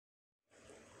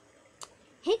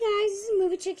Hey guys, this is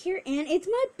Movie Chick here, and it's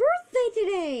my birthday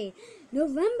today!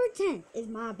 November 10th is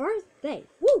my birthday.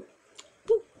 Woo!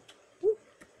 Woo! Woo!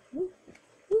 Woo!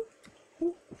 Woo!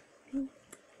 Woo! Woo!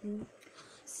 Woo!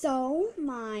 So,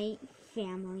 my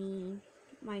family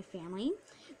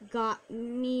got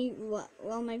me,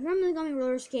 well, my grandmother got me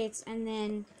roller skates, and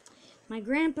then my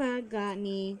grandpa got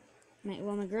me, my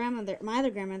other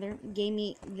grandmother gave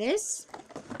me this,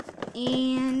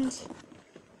 and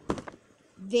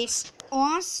this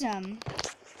awesome,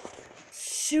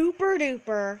 super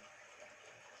duper,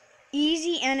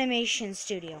 easy animation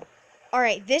studio.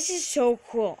 Alright, this is so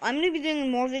cool. I'm going to be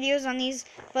doing more videos on these,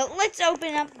 but let's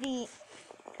open up the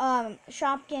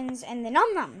Shopkins and the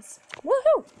Num Nums.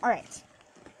 Woohoo! Alright.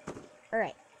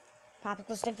 Alright.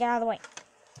 Popsicle stick, get out of the way.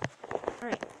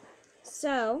 Alright.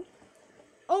 So,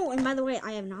 oh, and by the way,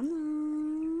 I have Num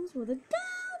Nums with a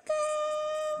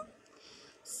go-go.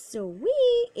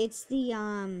 Sweet. It's the,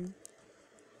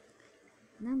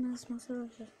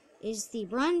 is the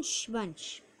Brunch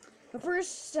Bunch. But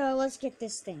first, let's get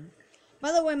this thing.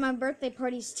 By the way, my birthday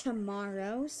party's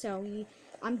tomorrow, so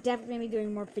I'm definitely going to be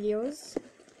doing more videos.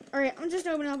 Alright, I'm just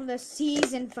opening up the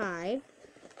Season 5.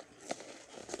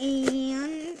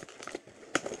 And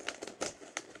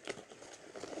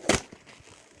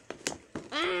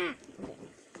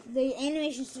the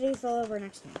animation studio fell over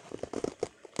next to me.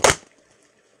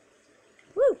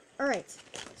 Woo! Alright,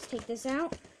 let's take this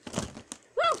out.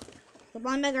 Woo! The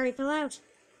blind bag already fell out.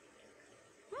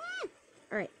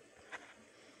 Alright.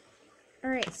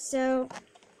 Alright, so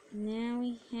now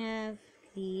we have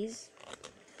these.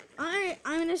 I'm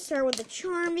going to start with the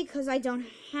charm because I don't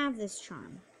have this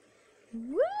charm.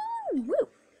 Woo! Woo!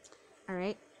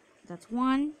 Alright, that's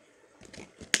one.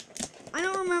 I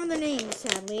don't remember the name,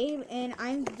 sadly, and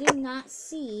I did not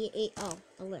see a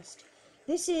list.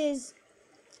 This is,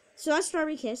 so that's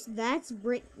Strawberry Kiss. That's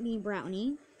Brittany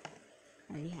Brownie.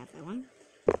 I already have that one.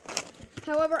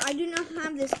 However, I do not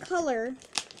have this color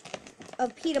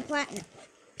of Pita Platinum.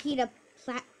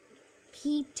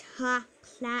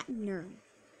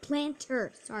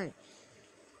 Planter. Sorry.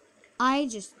 I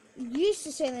just used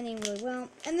to say the name really well.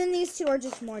 And then these two are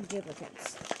just more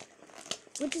duplicates.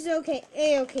 Which is okay,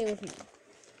 A-okay with me.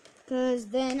 Because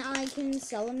then I can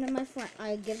sell them to my friend.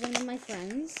 I give them to my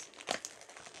friends.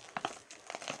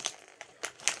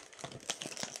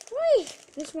 Wait,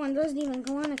 this one doesn't even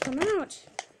want to come out.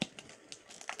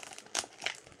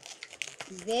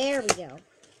 There we go.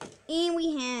 And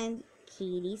we had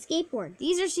Katie Skateboard.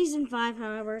 These are Season 5,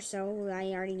 however, so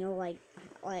I already know, I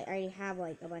already have,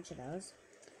 a bunch of those.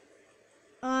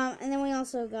 And then we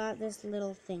also got this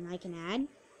little thing I can add.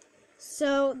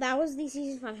 So, that was the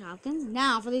Season 5 Shopkins.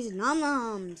 Now, for these Num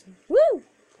Nums. Woo!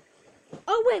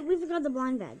 Oh, wait, we forgot the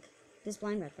blind bag. This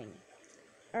blind bag thing.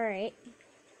 Alright.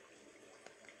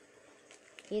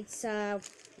 It's,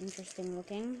 interesting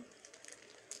looking.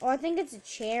 Oh, I think it's a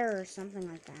chair or something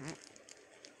like that.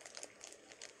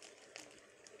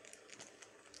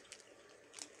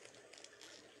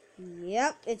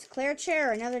 Yep, it's Claire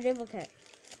Chair, another duplicate.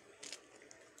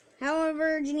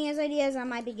 However, Ginny has ideas. I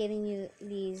might be giving you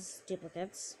these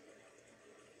duplicates.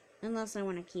 Unless I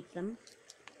want to keep them.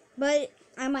 But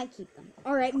I might keep them.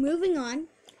 Alright, moving on.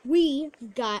 We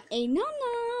got a Num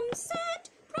Num set.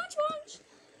 Crunch Bunch.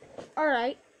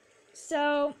 Alright,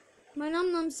 so my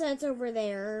Num Num set's over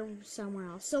there somewhere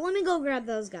else. So let me go grab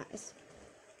those guys.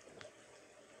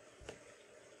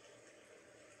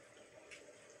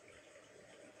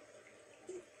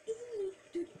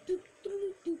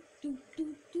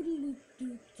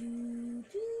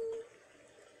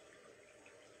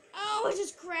 Oh, I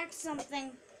just cracked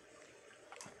something.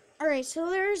 Alright, so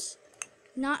there's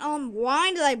not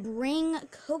why did I bring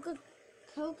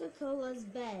Coca-Cola's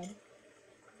bed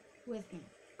with me?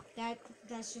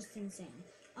 That's just insane.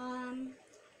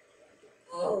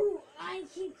 Oh, I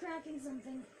keep cracking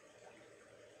something.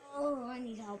 Oh, I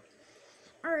need help.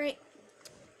 Alright.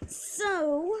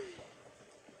 So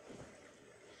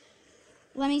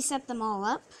let me set them all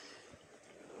up.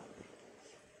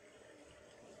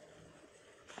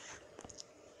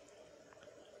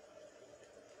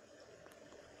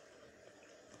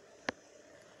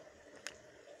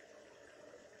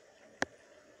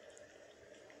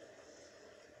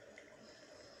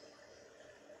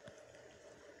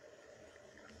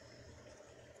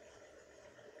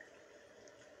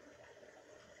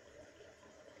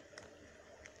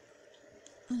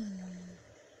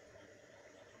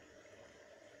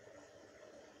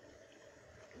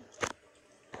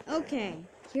 Okay,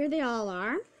 here they all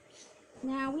are.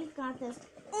 Now we've got this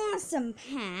awesome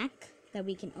pack that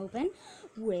we can open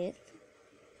with,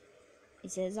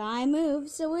 it says I move,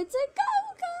 so it's a go-go.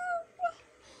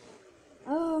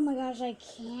 my gosh, I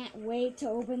can't wait to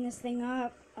open this thing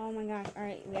up. Oh my gosh.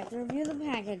 Alright, we have to review the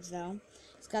package though.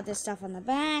 It's got this stuff on the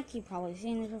back. You've probably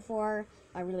seen this before.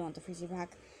 I really want the freezer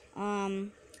pack.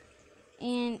 And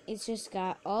it's just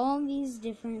got all these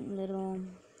different little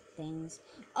things.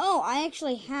 Oh, I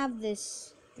actually have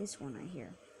this one right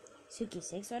here. Suki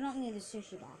steak, so I don't need the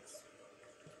sushi box.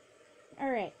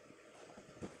 Alright.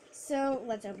 So,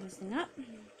 let's open this thing up.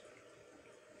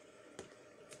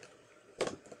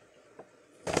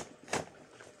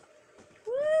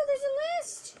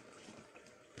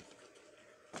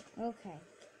 Okay.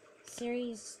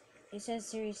 It says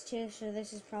Series 2, so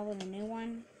this is probably the new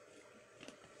one.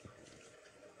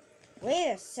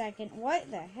 Wait a second, what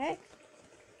the heck?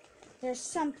 There's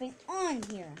something on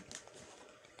here.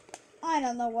 I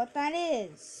don't know what that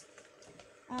is.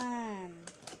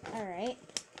 Alright.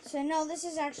 So no, this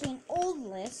is actually an old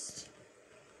list.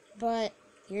 But,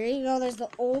 here you go, there's the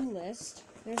old list.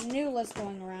 There's a new list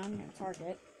going around at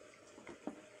Target.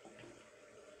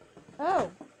 Oh!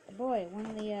 Boy, one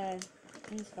of the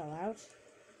things fell out.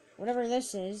 Whatever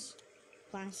this is.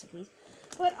 Plastic piece.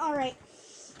 But alright.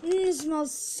 This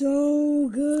smells so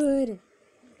good.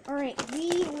 Alright,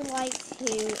 we would like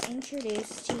to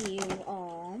introduce to you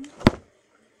all.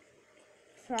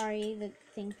 Sorry, the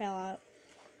thing fell out.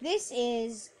 This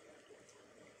is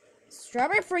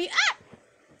Strawberry Froyo. Ah!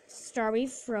 Strawberry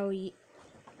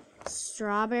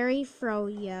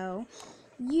Froyo.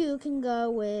 You can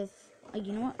go with.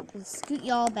 You know what? Let's scoot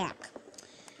y'all back.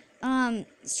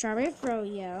 Strawberry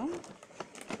Froyo.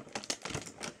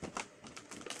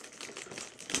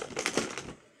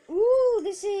 Ooh,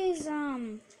 this is,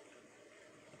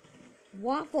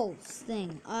 waffles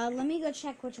thing. Let me go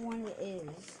check which one it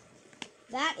is.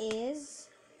 That is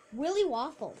Willy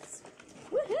Waffles.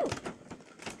 Woohoo!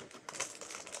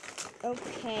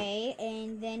 Okay,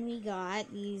 and then we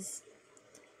got these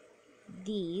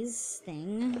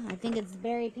thing. I think it's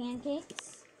berry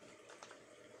pancakes.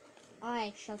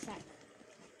 I shall check.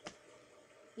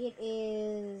 It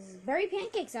is berry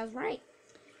pancakes, I was right.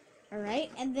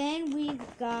 Alright, and then we've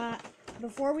got,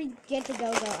 before we get the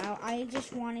go-go out, I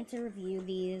just wanted to review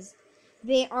these.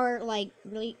 They are, like,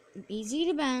 really easy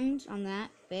to bend on that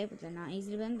bit, but they're not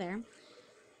easy to bend there.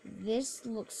 This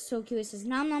looks so cute. It says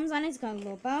Nom Noms on it. It's got a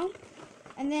little bow.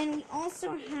 And then we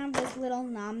also have this little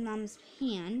Nom Noms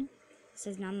pan. It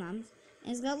says Nom Noms.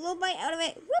 And it's got a little bite out of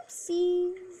it.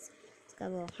 Whoopsies. It's got a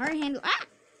little heart handle. Ah!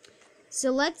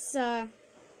 So let's,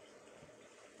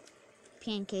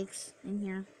 pancakes in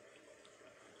here.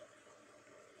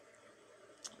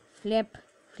 Flip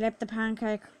the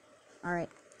pancake. Alright.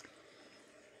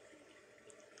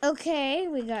 Okay,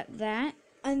 we got that.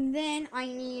 And then I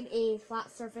need a flat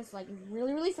surface, like,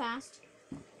 really, really fast.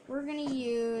 We're gonna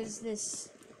use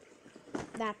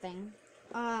that thing,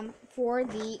 for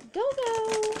the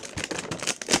go-go.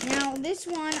 Now, this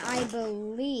one, I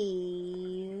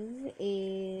believe,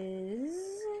 is...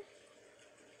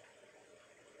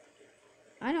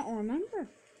 I don't remember.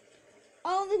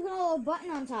 Oh, they've got a little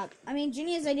button on top. I mean,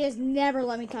 Genia's Ideas never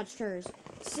let me touch hers.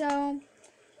 So,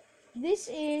 this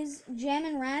is Gem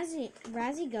and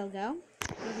Razzie Go-Go.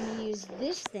 We're going to use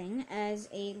this thing as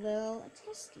a little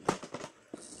testy.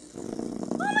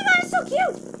 Oh my god, it's so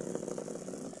cute!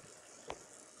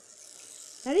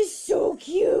 That is so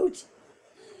cute!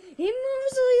 It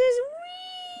moves like this.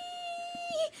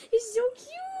 Whee! It's so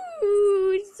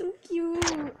cute! It's so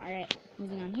cute! Alright,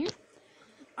 moving on here.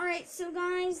 Alright, so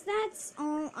guys, that's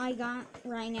all I got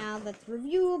right now that's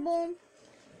reviewable.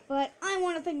 But I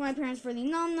want to thank my parents for the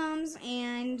Nom Noms,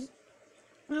 and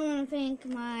I want to thank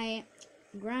my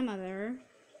grandmother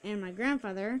and my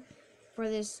grandfather for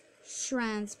this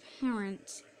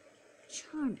transparent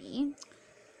Charmy.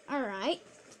 Alright,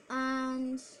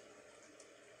 and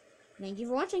thank you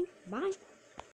for watching. Bye.